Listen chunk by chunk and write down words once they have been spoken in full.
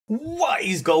What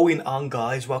is going on,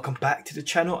 guys? Welcome back to the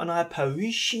channel and I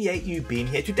appreciate you being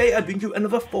here. Today I bring you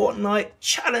another Fortnite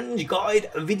challenge guide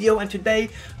video, and today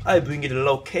I bring you the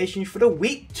location for the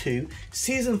week 2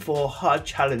 season 4 hard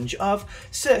challenge of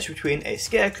search between a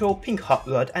scarecrow, pink hot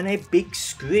rod and a big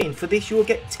screen. For this you will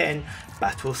get 10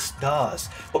 battle stars.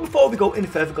 But before we go any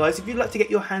further, guys, if you'd like to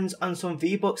get your hands on some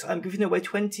V-Bucks, I'm giving away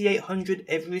 2,800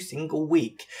 every single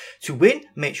week. To win,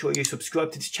 make sure you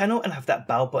subscribe to this channel and have that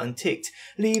bell button ticked.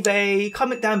 Leave a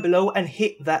comment down below and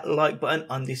hit that like button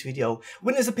on this video.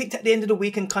 Winners are picked at the end of the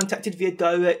week and contacted via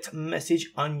direct message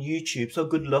on YouTube. So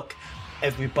good luck,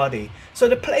 everybody. So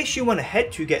the place you want to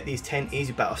head to get these 10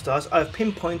 easy battle stars, I've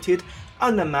pinpointed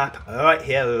on the map right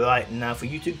here, right now, for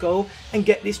you to go and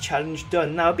get this challenge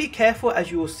done. Now be careful,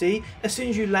 as you will see, as soon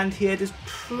as you land here, there's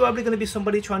probably going to be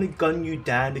somebody trying to gun you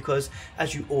down, because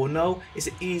as you all know, it's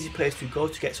an easy place to go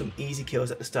to get some easy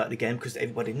kills at the start of the game, because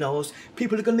everybody knows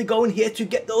people are going to be going here to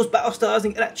get those battle stars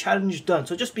and get that challenge done.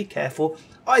 So just be careful.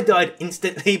 I died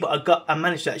instantly, but I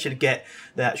managed to actually get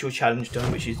the actual challenge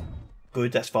done, which is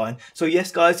good, that's fine. So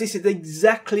yes guys, this is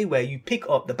exactly where you pick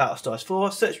up the battle stars for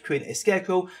search between a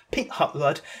scarecrow, pink hot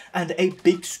rod and a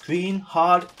big screen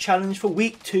hard challenge for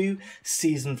week 2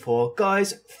 season 4.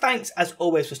 Guys, thanks as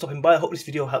always for stopping by. I hope this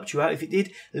video helped you out. If it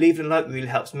did, leave a like, really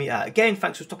helps me out. Again,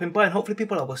 thanks for stopping by, and hopefully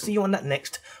people, I will see you on that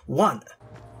next one.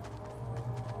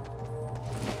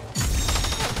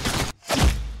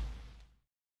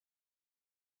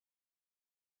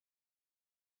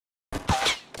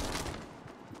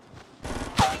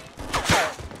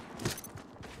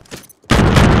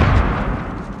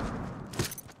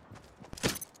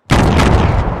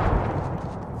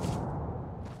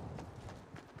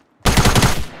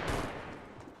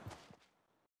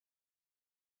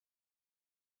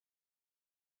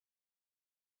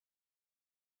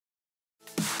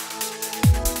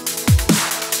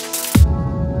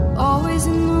 Always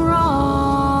in the wrong,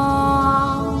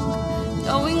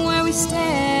 knowing where we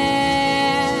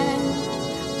stand,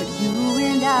 but you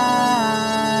and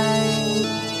I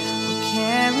will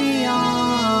carry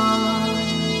on.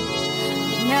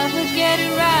 We never get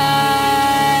it right.